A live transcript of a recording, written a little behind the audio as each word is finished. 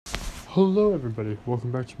Hello everybody,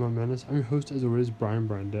 welcome back to My Madness. I'm your host as always,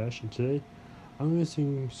 Brian Dash, and today I'm going to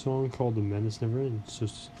sing a song called The Madness Never Ends. So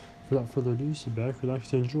without further ado, sit back,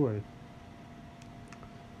 relax, and enjoy.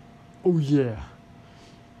 Oh yeah,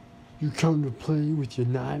 you come to play with your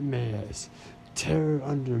nightmares, terror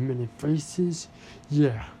under many faces,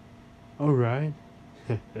 yeah, alright.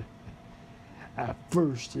 At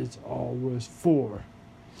first it's all was four,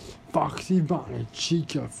 Foxy, Bonnie,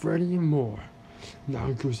 Chica, Freddy, and more. Now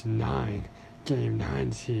it goes to 9. Game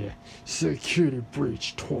 9's here. Security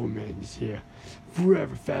breach, torment is here.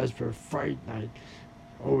 Forever Fazbear Fright Night.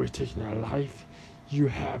 Always taking our life. You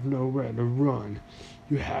have nowhere to run.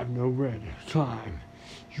 You have nowhere to climb.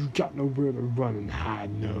 You got nowhere to run and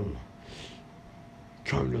hide, no.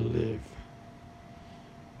 Come to live.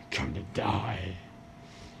 Come to die.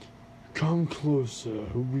 Come closer,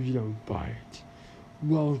 we don't bite.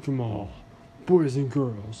 Welcome all, boys and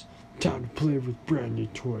girls. Time to play with brand new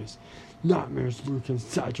toys. Nightmares lurk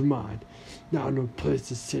inside your mind. Now no place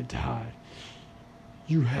is safe to hide.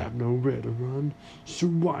 You have nowhere to run, so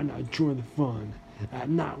why not join the fun? At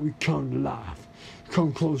night we come to life.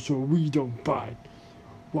 Come closer, we don't bite.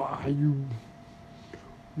 Why you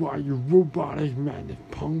robotic madness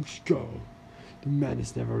punks go? The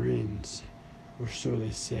madness never ends, or so they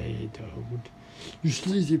say it don't. You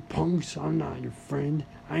sleazy punks, I'm not your friend.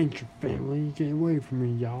 I ain't your family. Get away from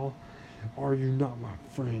me, y'all. Are you not my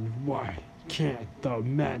friend? Why can't the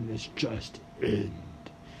madness just end?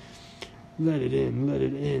 Let it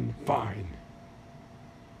in, fine.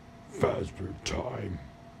 Fazbear time.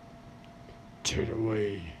 Take it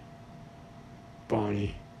away.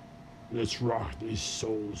 Bonnie, let's rock these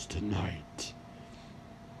souls tonight.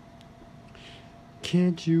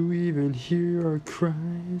 Can't you even hear our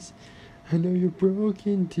cries? I know you're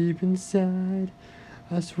broken deep inside.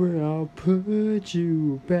 I swear I'll put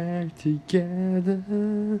you back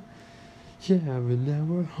together. Yeah, but now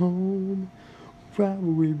we're home, right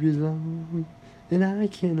where we belong. And I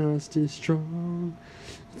cannot stay strong.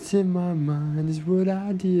 It's in my mind, is what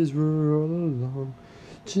ideas were all along.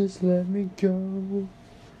 Just let me go.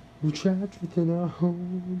 We're trapped within our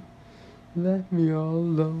home. Let me all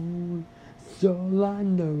alone. It's all I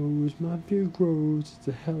know is my fear grows. It's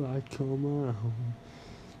the hell I call my home.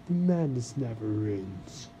 The madness never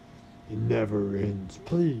ends. It never ends.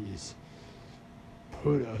 Please,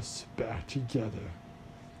 put us back together.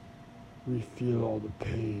 We feel all the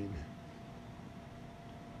pain.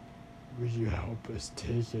 Will you help us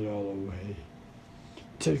take it all away?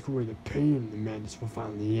 Take away the pain and the madness will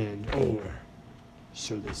finally end. Or,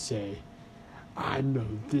 so they say. I know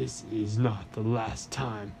this is not the last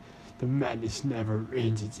time. The madness never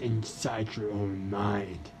ends. It's inside your own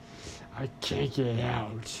mind. I can't get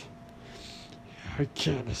out. I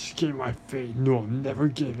can't escape my fate. No, I'm never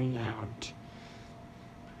giving out.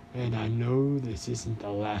 And I know this isn't the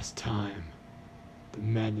last time. The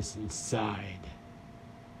madness inside.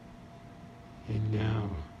 And now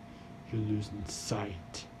you're losing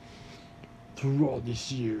sight. Through all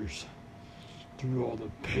these years, through all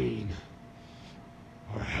the pain,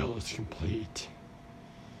 our hell is complete.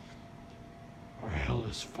 Our hell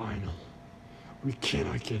is final. We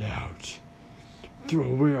cannot get out. Throw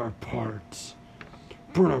away our parts.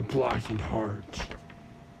 Burn our blackened hearts.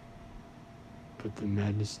 But the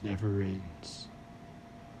madness never ends.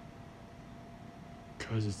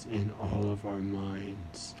 'Cause it's in all of our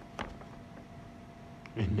minds.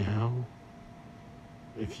 And now,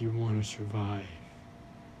 if you want to survive,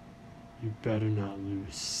 you better not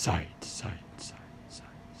lose sight.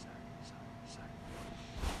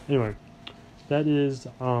 Anyway. That is,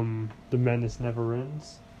 The Madness Never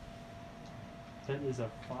Ends. That is a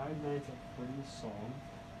Five Nights at Freddy's song.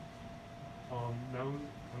 Now I'm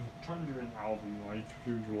trying to do an album like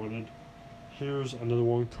you wanted. Here's another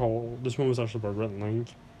one called, this one was actually by Rhett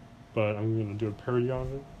Link, but I'm going to do a parody of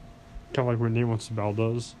it. Kind of like what Nate Wants to Battle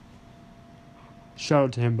does. Shout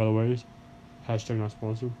out to him, by the way. Hashtag not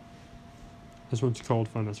sponsored. This one's called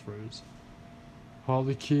Five Nights at Freddy's. All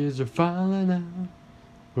the kids are filing out.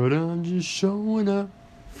 But I'm just showing up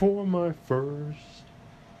for my first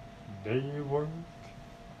day at work.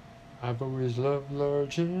 I've always loved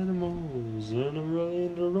large animals, and I'm really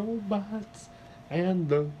into robots, and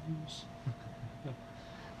those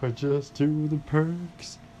are just two of the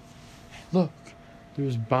perks. Look,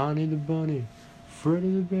 there's Bonnie the bunny,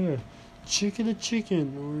 Freddy the bear, Chicken the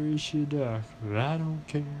chicken, or is she a duck? I don't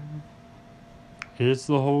care. It's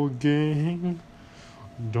the whole gang.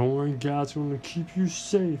 Don't worry, God's gonna keep you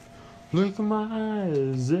safe. Look at my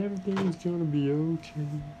eyes, everything's gonna be okay.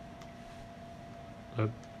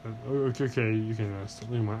 Okay, you can look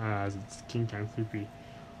at my eyes, it's kind of creepy.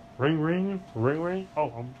 Ring, ring, ring, ring.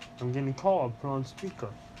 Oh, I'm getting a call. I'll put on speaker.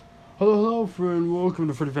 Hello, friend. Welcome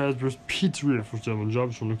to Freddy Fazbear's Pizzeria for selling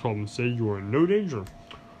jobs. When they call and say you are in no danger.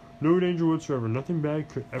 No danger whatsoever. Nothing bad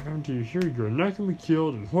could ever happen to you here. You are not going to be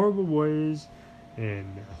killed in horrible ways and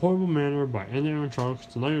horrible manner by any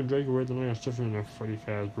animatronics. They're not going to drag you away. They're not going to stuff you in a Freddy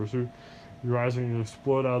Fazbear suit. Your eyes are going to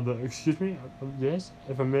explode out of the... Excuse me? Yes?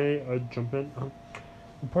 If I may jump in.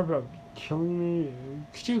 The part about killing me...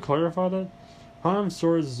 Could you clarify that? I'm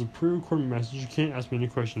sorry, this is a pre-recorded message. You can't ask me any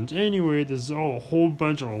questions. Anyway, this is all a whole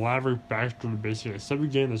bunch of elaborate backstory, basically. Except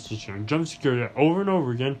again, that's just jump scare that over and over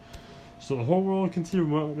again. So the whole world can see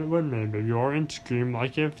what man, baby, you are and scream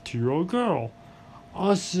like a 2-year-old girl.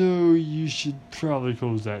 Also, you should probably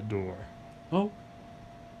close that door. Oh.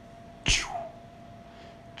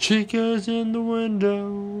 Chica's in the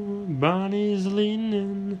window, Bonnie's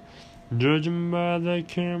leaning. Judging by the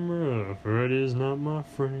camera, Freddy's not my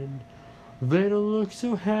friend. They don't look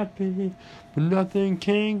so happy, but nothing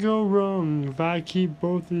can go wrong if I keep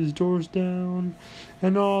both these doors down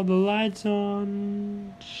and all the lights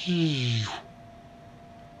on.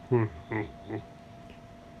 The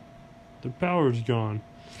power's gone.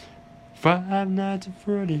 Five Nights at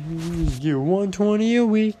Freddy's get $120 a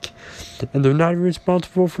week, and they're not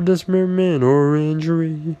responsible for dismemberment or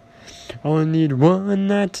injury. I only need one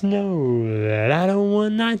night to know that I don't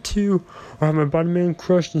want night two, or have my body man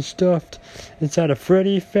crushed and stuffed inside a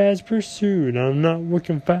Freddy Fazbear suit. I'm not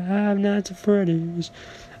working 5 Nights at Freddy's.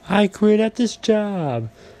 I quit at this job.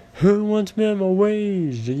 Who wants me on my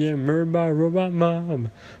wage to get murdered by a robot mob?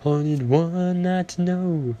 I only need one night to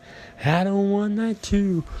know I don't want night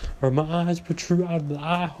two, or my eyes protrude out of the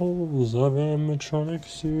eye holes of an animatronic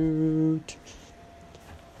suit.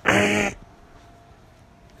 And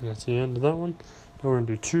that's the end of that one. Now we're going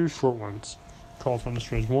to do 2 short ones. Call from the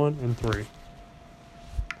Strange 1 and 3.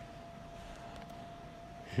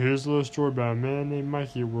 Here's a little story about a man named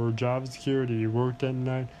Mikey who worked job security. He worked at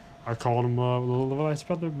night. I called him up, a little advice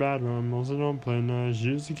about the bathroom. Also don't play nice,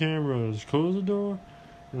 use the cameras, close the door.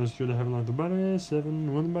 And it's good to have like the body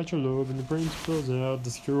 7, one about your lobe, and the brain spills out.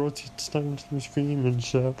 The squirrel starts to scream and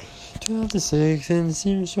shout. 12 to 6, and it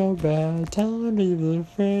seems so bad. Tell him to leave little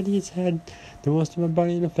Freddy's head. The most of my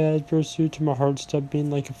body in a Fazbear suit, till my heart stopped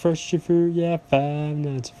being like a fresh fruit. Yeah, 5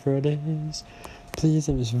 Nights at Freddy's. Please,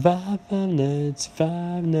 it was 5 nights,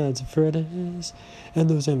 5 Nights at Freddy's. And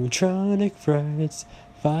those animatronic frights.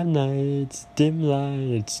 5 nights, dim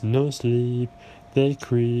lights, no sleep, they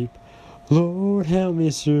creep. Lord, help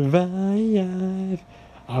me survive.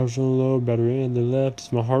 I was on low battery and the left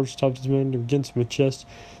as my heart stops beating against my chest.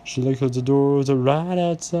 Should I close the doors or right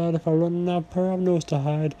outside? If I run out, I have nowhere to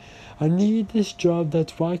hide. I need this job,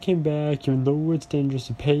 that's why I came back. Even though it's dangerous,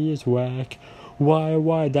 the pay is whack. Why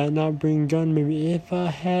did I not bring a gun? Maybe if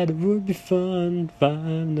I had, it would be fun. 5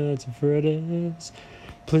 Nights at Freddy's.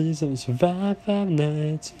 Please let me survive 5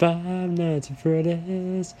 nights, 5 Nights at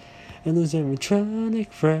Freddy's. And those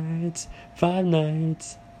animatronic frights. 5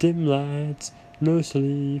 nights, dim lights, no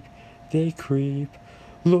sleep, they creep.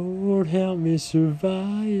 Lord, help me survive.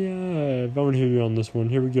 I want to hear you on this one.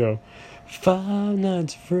 Here we go. 5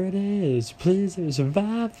 Nights at Freddy's. Please let me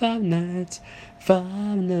survive 5 nights,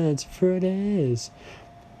 5 Nights at Freddy's.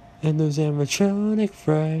 And those animatronic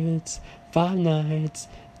frights. 5 nights,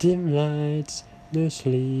 dim lights, no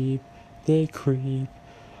sleep, they creep.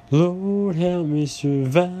 Lord, help me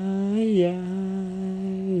survive.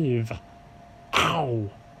 Ow!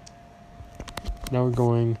 Now we're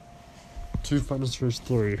going to Five Nights at Freddy's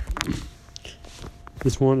 3.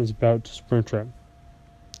 This one is about Springtrap.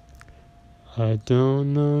 I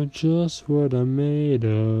don't know just what I'm made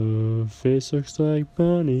of. Face looks like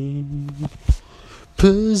Bunny.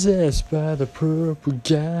 Possessed by the purple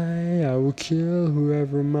guy, I will kill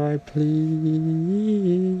whoever might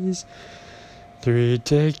please. 3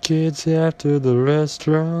 decades after the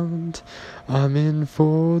restaurant, I'm in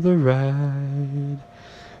for the ride.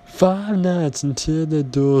 5 nights until the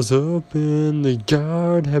doors open, the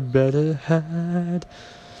guard had better hide.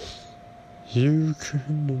 You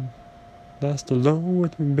couldn't last alone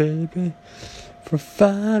with me, baby, for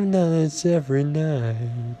 5 nights every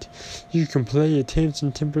night. You can play your tapes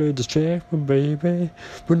and temporarily distract me, baby,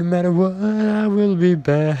 but no matter what, I will be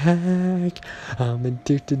back. I'm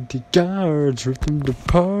addicted to guards, rip them to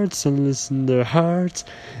parts and listen to their hearts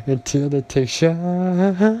until they take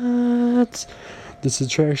shots. This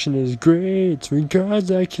attraction is great, 3 guards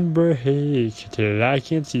I can break till I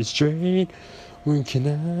can't see straight. When can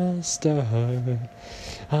I start?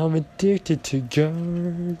 I'm addicted to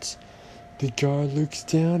guards. The guard looks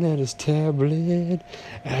down at his tablet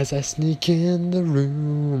as I sneak in the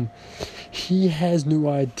room. He has no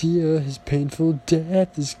idea his painful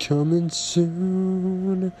death is coming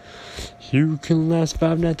soon. You can last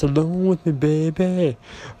 5 nights alone with me, baby.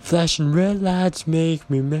 Flashing red lights make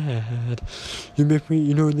me mad. You make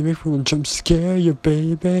me, they make me want to jump scare you,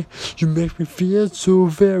 baby. You make me feel so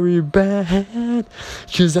very bad.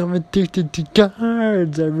 'Cause I'm addicted to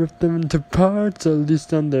guards. I rip them into parts, at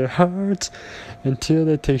least on their hearts, until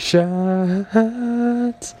they take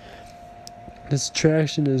shots. This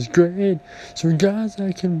attraction is great. Some guards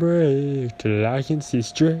I can break till I can see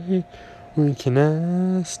straight. When can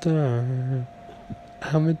I start?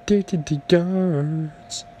 I'm addicted to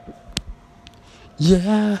guards.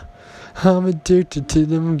 Yeah, I'm addicted to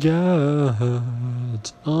them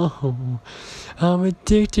guards. Oh, I'm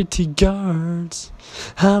addicted to guards.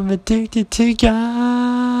 I'm addicted to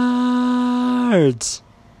guards.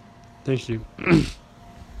 Thank you.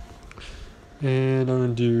 And I'm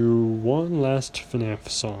going to do one last FNAF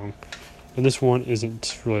song. And this one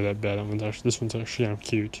isn't really that bad. This one's actually kind of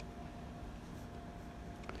cute.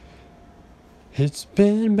 It's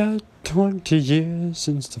been about 20 years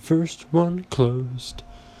since the first one closed.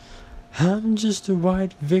 I'm just a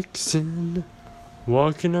white vixen,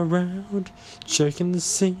 walking around, checking the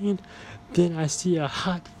scene. Then I see a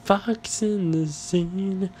hot fox in the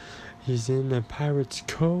scene. He's in a pirate's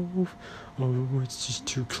cove. Oh, it's just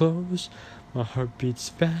too close. My heart beats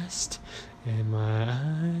fast, and my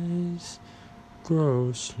eyes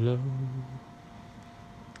grow slow.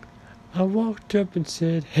 I walked up and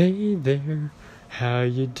said, "Hey there, how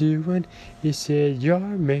you doing?" He said, "Your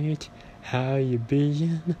mate, how you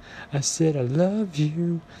being?" I said, "I love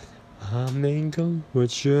you. I'm Mangle,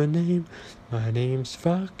 what's your name?" "My name's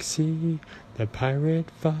Foxy, the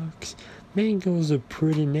pirate fox." Mangle's a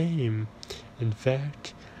pretty name. In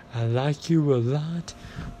fact, I like you a lot.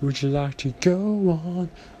 Would you like to go on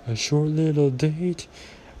a short little date?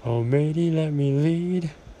 Oh, matey, let me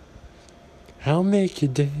lead. I'll make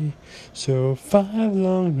your day. So 5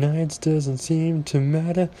 long nights doesn't seem to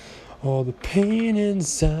matter. All the pain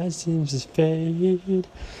inside seems to fade.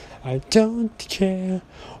 I don't care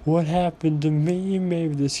what happened to me.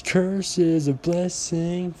 Maybe this curse is a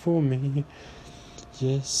blessing for me.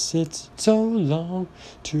 Yes, it's so long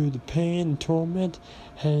to the pain and torment.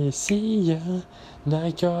 Hey, see ya.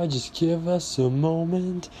 Night guard, just give us a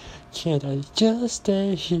moment. Can't I just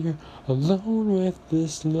stay here alone with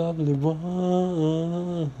this lovely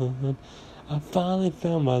one? I finally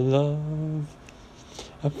found my love.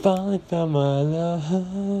 I finally found my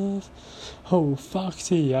love. Oh,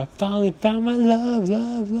 Foxy, I finally found my love,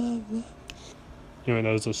 love, love, love. Anyway,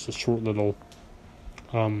 that was just a short little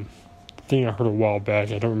thing I heard a while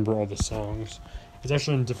back. I don't remember all the songs. It's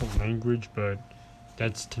actually in a different language, but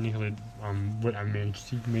that's technically what I managed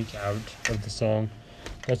to make out of the song.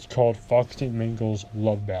 That's called Foxy and Mangle's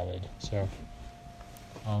Love Ballad. So,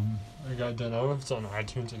 I got done. I don't know if it's on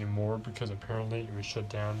iTunes anymore because apparently it was shut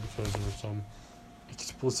down because there was some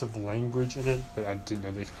explicit language in it, but I didn't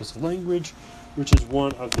know the explicit language, which is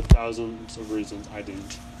one of the thousands of reasons I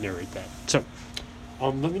didn't narrate that. So,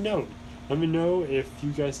 let me know. Let me know if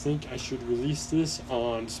you guys think I should release this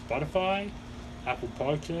on Spotify, Apple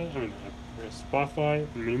Podcast, Spotify,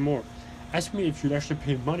 and many more. Ask me if you'd actually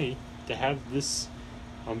pay money to have this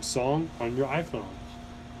song on your iPhone.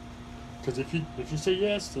 Because if you say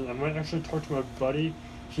yes, then I might actually talk to my buddy.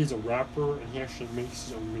 He's a rapper and he actually makes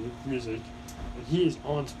his own music, and he is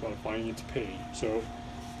on Spotify and gets paid. So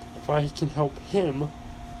if I can help him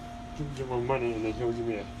get more money, and then he'll give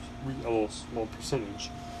me a little small percentage,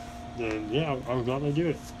 then yeah, I'll gladly do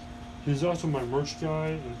it. He's also my merch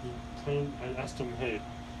guy, and I asked him, hey,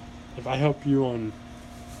 if I help you on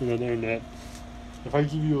the internet, if I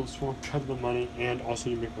give you a small cut of the money and also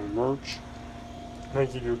you make my merch, and I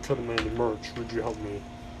give you a cut of money in the merch, would you help me?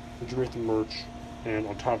 Would you make the merch? And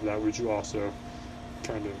on top of that, would you also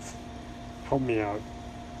kind of help me out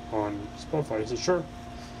on Spotify? He said, sure.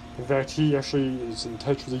 In fact, he actually is in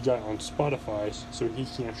touch with a guy on Spotify, so he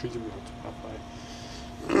can actually get me on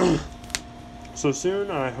Spotify. So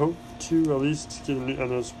soon, I hope to at least get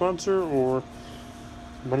another sponsor or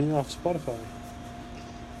money off Spotify.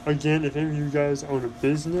 Again, if any of you guys own a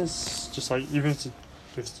business, just like even if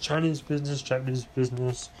it's Chinese business, Japanese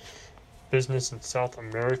business, business in South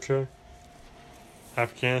America,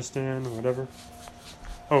 Afghanistan, whatever.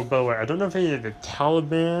 Oh, by the way, I don't know if any of the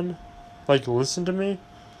Taliban listen to me.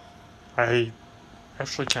 I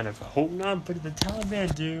actually kind of hope not, but if the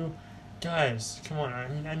Taliban do, guys, come on. I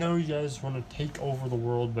mean, I know you guys want to take over the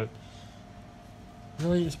world, but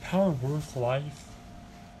really, is power worth life?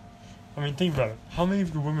 I mean, think about it. How many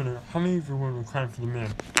of your women are crying for the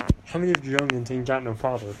men? How many of your youngins ain't got no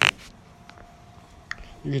father?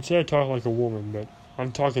 You can say I talk like a woman, but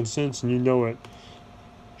I'm talking sense and you know it.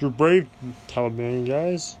 You're brave, Taliban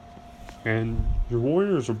guys, and your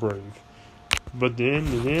warriors are brave. But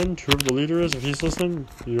in the end, whoever the leader is, if he's listening,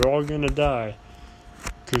 you're all gonna die.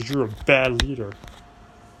 Because you're a bad leader.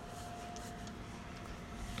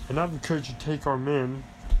 And not because you take our men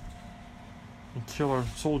and kill our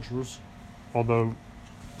soldiers. Although,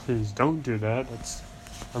 please don't do that.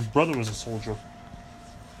 Our brother was a soldier.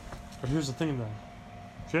 But here's the thing though.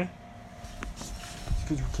 Okay?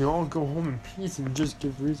 Because we can all go home in peace and just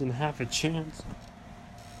give reason half a chance.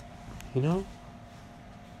 You know?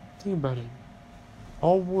 Think about it.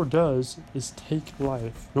 All war does is take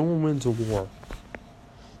life. No one wins a war.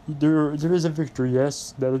 There is a victory,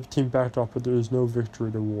 yes. The other team backed off, but there is no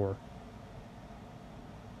victory to war.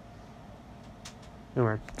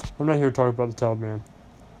 Anyway, I'm not here to talk about the Taliban.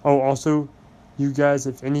 Oh, also, you guys,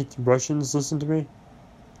 if any Russians listen to me,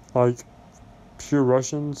 like, pure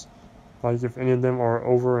Russians, like, if any of them are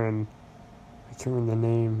over in, I can't remember the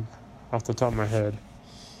name off the top of my head,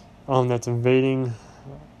 that's invading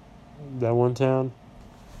that one town,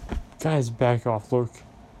 guys, back off. Look,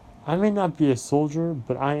 I may not be a soldier,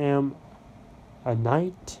 but I am a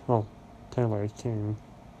knight, technically a king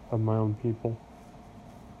of my own people.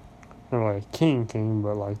 Not really a king,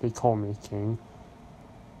 but like they call me king.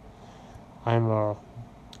 I'm a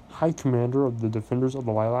high commander of the Defenders of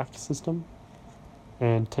the Lilac system,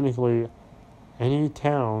 and technically any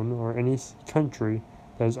town or any country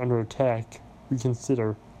that is under attack we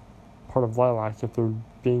consider part of Lilac if they're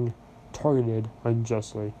being targeted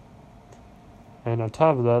unjustly. And on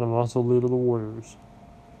top of that, I'm also leader of the warriors.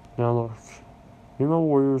 Now look, me and my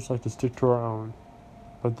warriors like to stick to our own,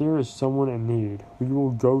 but there is someone in need. We will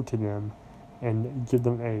go to them and give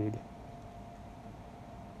them aid.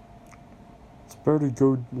 It's better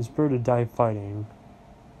to die fighting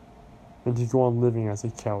than to go on living as a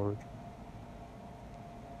coward.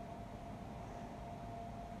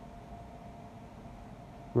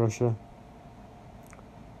 Russia,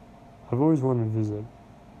 I've always wanted to visit,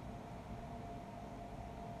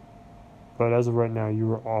 but as of right now,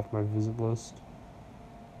 you are off my visit list.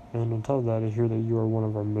 And on top of that, I hear that you are one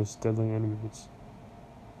of our most deadly enemies.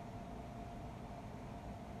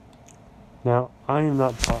 Now, I'm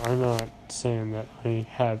not saying that I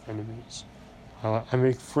have enemies. I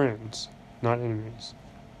make friends, not enemies.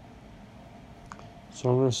 So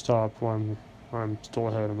I'm gonna stop when I'm still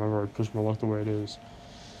ahead. I've already pushed my luck the way it is.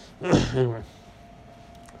 Anyway,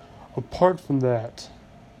 apart from that,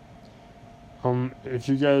 if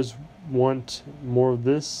you guys want more of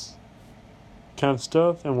this kind of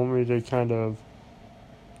stuff and want me to kind of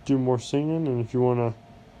do more singing, and if you want to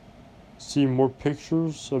see more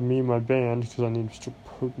pictures of me and my band, because I need to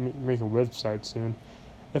make a website soon.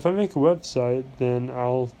 If I make a website, then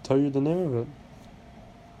I'll tell you the name of it.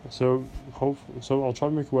 So I'll try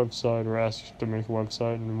to make a website or ask to make a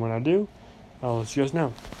website, and when I do, I'll let you guys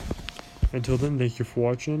know. Until then, thank you for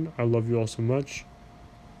watching. I love you all so much.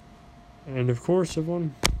 And of course,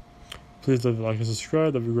 everyone, please leave a like and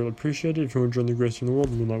subscribe. That would be greatly appreciated. If you want to join the greatest in the world,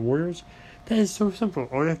 the Moonlight Warriors, that is so simple.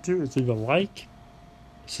 All you have to do is leave a like,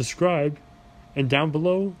 subscribe, and down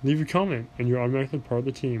below, leave a comment, and you're automatically part of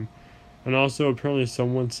the team. And also, apparently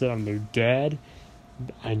someone said I'm their dad.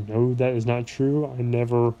 I know that is not true.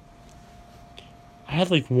 I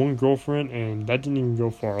had like one girlfriend, and that didn't even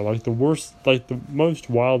go far. Like the most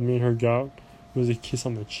wild me and her got was a kiss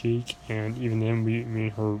on the cheek, and even then me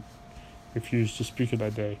and her refused to speak of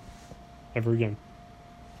that day ever again.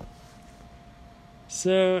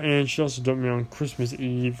 So, and she also dumped me on Christmas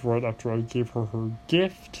Eve right after I gave her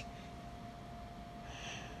gift.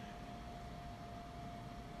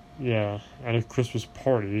 Yeah, at a Christmas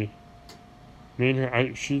party. Me and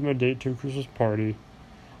her, she's my date to a Christmas party.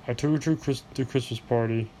 I took her to the Christmas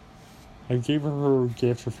party. I gave her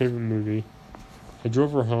gift, her favorite movie. I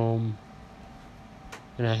drove her home,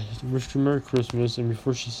 and I wished her Merry Christmas. And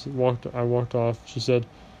before I walked off. She said,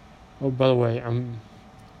 "Oh, by the way,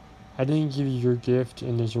 I didn't give you your gift,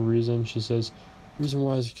 and there's a reason." She says, "The reason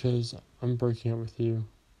why is because I'm breaking up with you.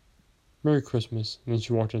 Merry Christmas." And then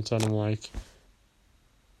she walked inside, and I'm like,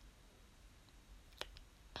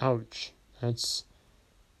 ouch, that's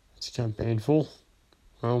kind of painful.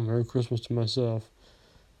 Well, Merry Christmas to myself.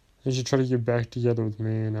 Then she tried to get back together with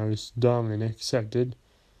me, and I was dumb and accepted.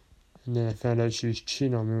 And then I found out she was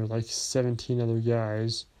cheating on me with like 17 other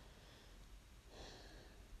guys.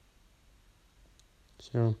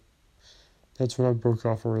 So, that's when I broke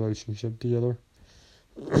off our relationship together.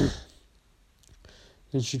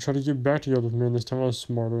 Then she tried to get back together with me, and this time I was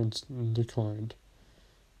smarter and declined.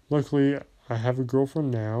 Luckily, I have a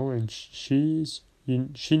girlfriend now, and she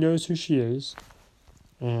knows who she is,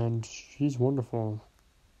 and she's wonderful.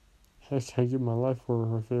 Heck, I'd give my life for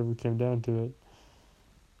her if it ever came down to it.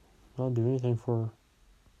 I'll do anything for her.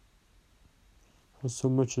 I'd so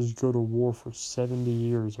much as go to war for 70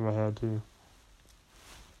 years if I had to.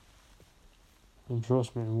 And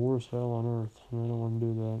trust me, war is hell on earth, and I don't want to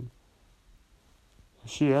do that.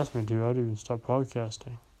 If she asked me to, I'd even stop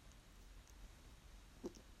podcasting.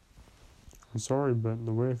 I'm sorry, but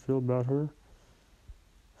the way I feel about her,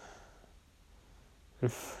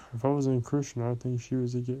 if I wasn't a Christian, I'd think she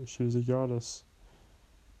was a goddess.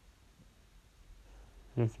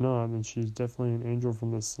 And if not, then she's definitely an angel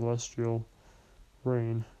from the celestial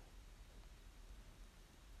reign.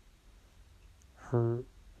 Her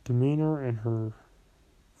demeanor and her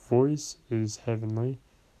voice is heavenly.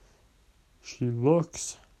 She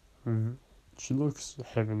looks heavenly.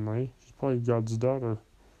 She's probably God's daughter.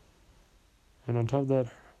 And on top of that,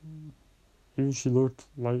 even she looked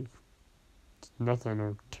like nothing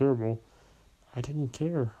or terrible, I didn't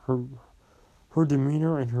care. Her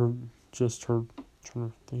demeanor and her trying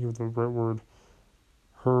to think of the right word,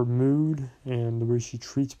 her mood and the way she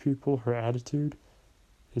treats people, her attitude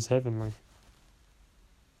is heavenly.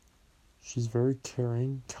 She's very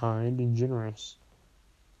caring, kind, and generous.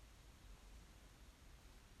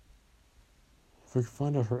 If I could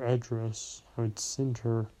find out her address, I would send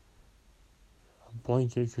her a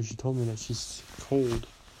blanket, because she told me that she's cold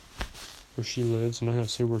where she lives, and I'm not going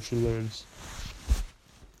to say where she lives,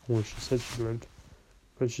 or where she said she lived,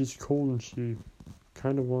 but she's cold and she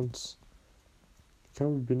kind of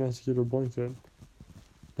would be nice to get her a blanket.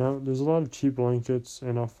 Now, there's a lot of cheap blankets,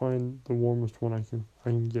 and I'll find the warmest one I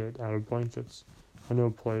can get out of blankets. I know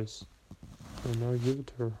a place, and I'll give it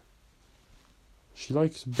to her. She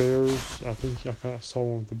likes bears. I think I saw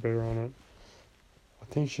one with a bear on it. I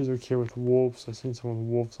think she's okay with wolves. I've seen some with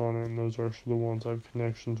wolves on it, and those are actually the ones I have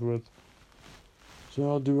connections with. So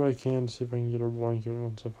I'll do what I can to see if I can get her a blanket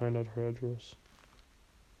once I find out her address.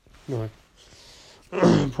 Anyway,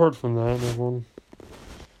 apart from that, everyone,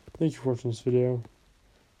 thank you for watching this video.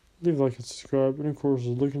 Leave a like and subscribe, and of course,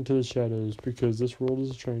 look into the shadows, because this world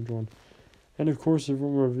is a strange one. And of course, if you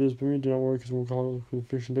want more videos by me, do not worry, because we'll call it for the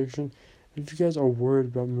fiction addiction. And if you guys are worried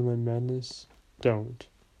about Moonlight Madness, don't.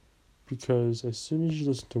 Because as soon as you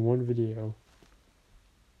listen to one video,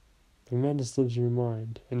 the madness lives in your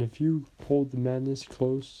mind. And if you hold the madness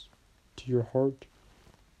close to your heart,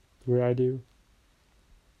 the way I do,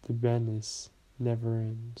 the madness never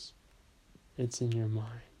ends. It's in your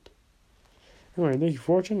mind. Anyway, thank you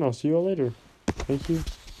for watching. I'll see you all later. Thank you.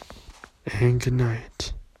 And good night.